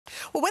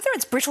Well, whether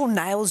it's brittle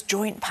nails,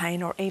 joint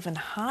pain or even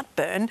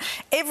heartburn,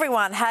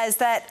 everyone has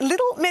that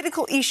little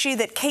medical issue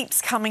that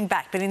keeps coming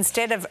back. But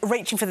instead of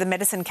reaching for the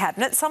medicine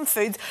cabinet, some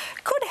foods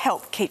could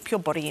help keep your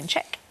body in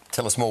check.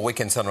 Tell us more.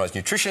 Weekend Sunrise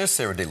nutritionist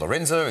Sarah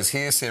Lorenzo is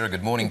here. Sarah,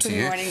 good morning to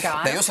you. Good morning,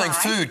 guys. Now, you're saying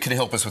food can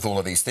help us with all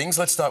of these things.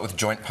 Let's start with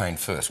joint pain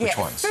first. Which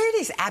ones? Food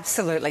is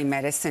absolutely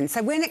medicine.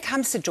 So when it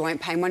comes to joint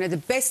pain, one of the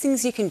best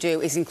things you can do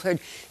is include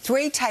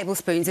 3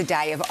 tablespoons a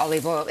day of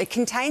olive oil. It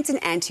contains an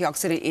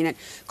antioxidant in it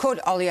called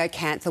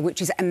oleocantha,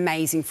 which is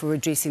amazing for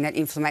reducing that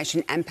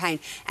inflammation and pain.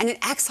 And it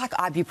acts like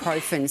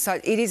ibuprofen, so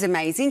it is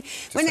amazing.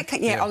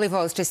 Olive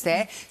oil is just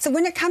there. So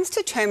when it comes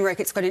to turmeric,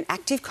 it's got an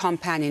active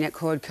compound in it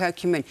called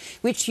curcumin,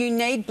 which you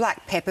need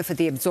black pepper for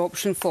the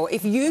absorption for.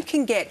 If you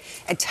can get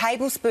a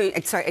teaspoon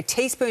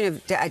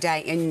a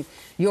day in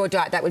your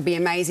diet, that would be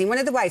amazing. One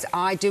of the ways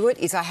I do it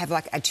is I have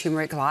like a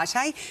turmeric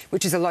latte,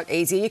 which is a lot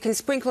easier. You can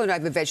sprinkle it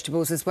over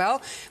vegetables as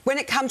well. When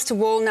it comes to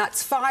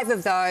walnuts, 5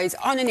 of those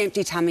on an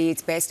empty tummy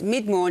is best.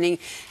 Mid-morning,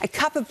 a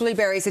cup of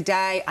blueberries a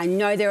day. I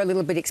know they're a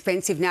little bit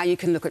expensive now. You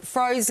can look at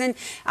frozen.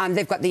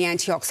 They've got the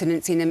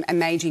antioxidants in them,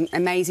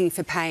 amazing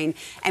for pain.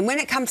 And when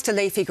it comes to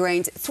leafy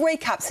greens, 3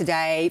 cups a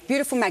day,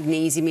 beautiful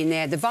magnesium in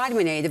there. The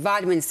vitamin E, the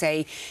vitamin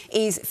C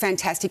is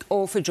fantastic,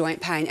 all for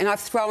joint pain. And I've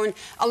thrown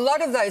a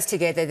lot of those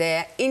together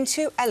there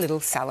into a little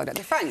salad at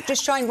the front,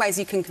 just showing ways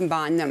you can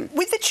combine them.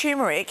 With the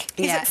turmeric,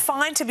 is it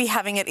fine to be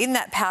having it in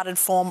that powdered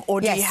form,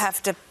 or do you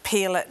have to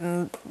peel it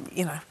and,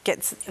 you know,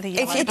 get the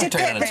yellow?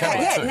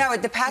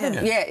 The powdered,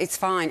 it's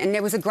fine. And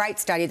there was a great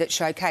study that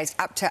showcased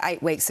up to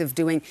 8 weeks of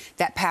doing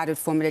that powdered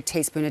form at a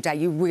teaspoon a day.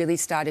 You really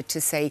started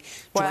to see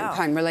joint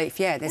pain relief.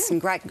 Yeah, there's some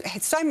great,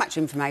 so much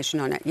information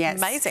on it. Yes.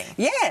 Amazing.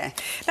 Yeah.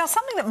 Now,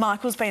 something that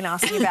Michael's been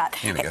asking about,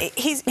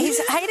 he's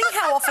hating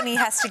how often he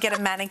has to get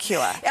a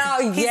manicure.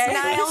 Oh, His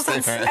nails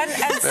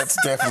that's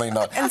definitely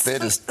not. They're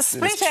just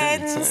split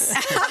ends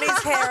on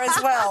his hair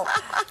as well.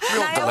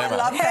 Real dilemma. I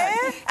love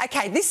that.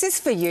 Okay, this is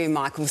for you,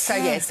 Michael. So,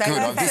 so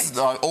good.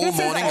 All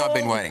morning I've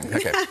been waiting.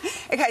 Okay.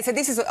 Okay, so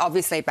this is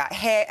obviously about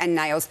hair and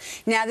nails.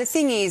 Now, the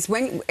thing is,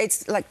 when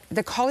it's like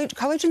the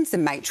collagen's the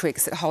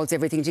matrix that holds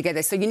everything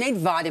together. So you need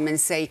vitamin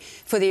C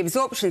for the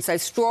absorption. So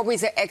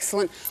strawberries are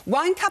excellent.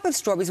 1 cup of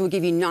strawberries will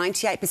give you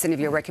 98% of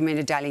your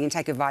recommended daily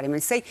intake of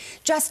vitamin C.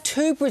 Just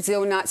 2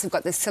 Brazil nuts have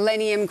got the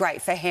selenium,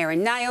 great for hair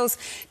and nails.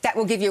 That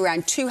will give you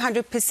around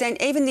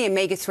 200%. Even the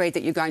omega-3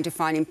 that you're going to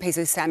find in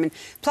pieces of salmon,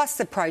 plus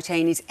the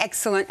protein, is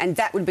excellent, and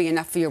that would be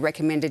enough for your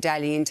recommended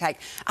daily intake.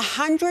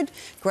 100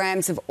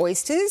 grams of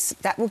oysters,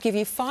 that will give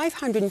you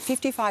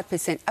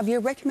 555% of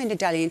your recommended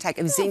daily intake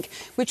of zinc,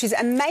 which is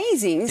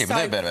amazing. Yeah,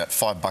 but they're about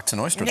 $5 an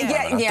oyster.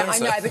 I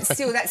know, but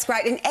still, that's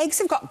great. And eggs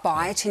have got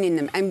biotin in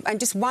them, and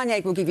just 1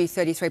 egg will give you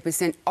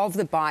 33% of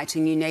the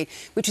biotin you need,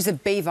 which is a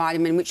B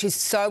vitamin, which is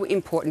so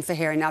important for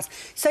hair and nails.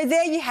 So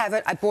there you have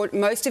it. I bought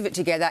most of it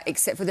together,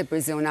 except for the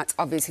Brazil nuts,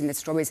 obviously, and the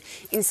strawberries,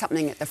 in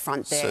something at the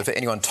front there. So for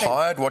anyone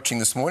tired watching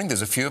this morning,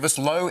 there's a few of us,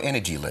 low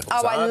energy levels.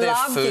 Oh, Are there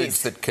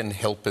foods that can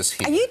help us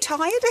here? Are you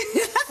tired?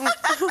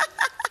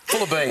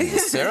 Full of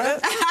beans,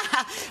 Sarah.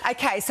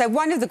 OK, so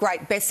one of the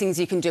best things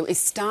you can do is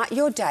start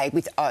your day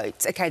with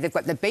oats. OK, they've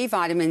got the B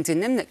vitamins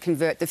in them that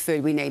convert the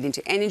food we need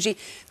into energy.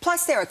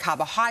 Plus, they're a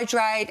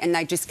carbohydrate and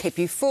they just keep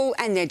you full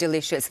and they're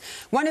delicious.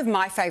 One of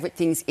my favourite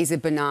things is a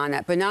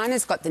banana.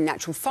 Banana's got the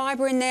natural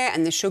fibre in there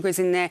and the sugars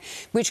in there,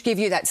 which give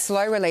you that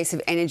slow release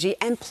of energy,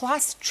 and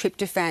plus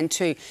tryptophan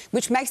too,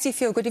 which makes you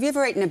feel good. Have you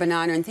ever eaten a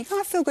banana and think, oh,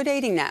 I feel good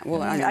eating that?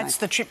 Well, it's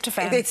the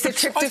tryptophan. It's the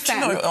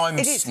tryptophan.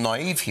 I'm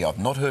naive here. I've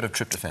not heard of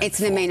tryptophan. It's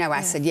an amino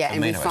acid,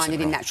 and we find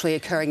it in naturally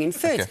occurring in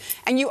foods. Okay.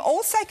 And you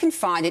also can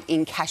find it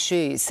in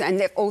cashews, and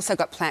they've also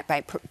got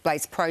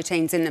plant-based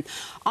proteins in them.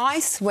 I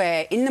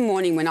swear, in the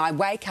morning when I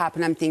wake up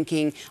and I'm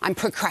thinking, I'm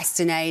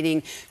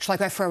procrastinating, shall I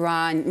go for a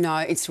run? No,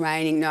 it's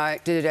raining, no,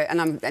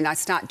 and I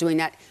start doing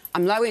that.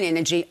 I'm low in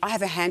energy. I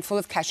have a handful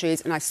of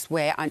cashews and I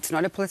swear it's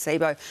not a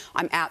placebo.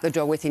 I'm out the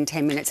door within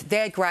 10 minutes.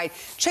 They're great.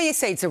 Chia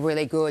seeds are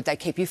really good. They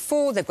keep you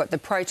full. They've got the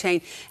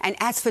protein. And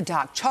as for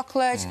dark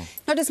chocolate,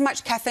 not as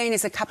much caffeine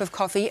as a cup of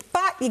coffee,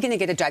 but you're going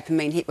to get a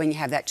dopamine hit when you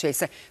have that too.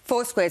 So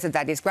 4 squares of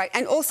that is great.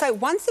 And also,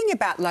 one thing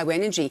about low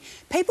energy,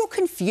 people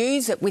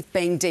confuse it with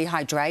being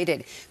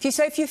dehydrated.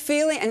 If you're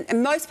feeling,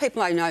 and most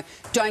people I know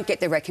don't get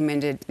the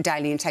recommended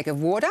daily intake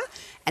of water,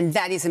 and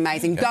that is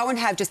amazing. Go and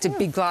have just a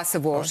big glass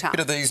of water. A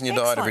bit of these in your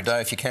diet every day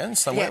if you can.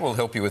 Somewhere will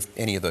help you with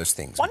any of those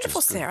things.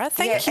 Wonderful, Sarah.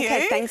 Thank you.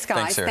 Okay, thanks, guys.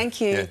 Thanks, Sarah.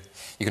 Thank you.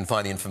 You can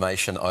find the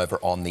information over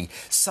on the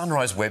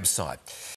Sunrise website.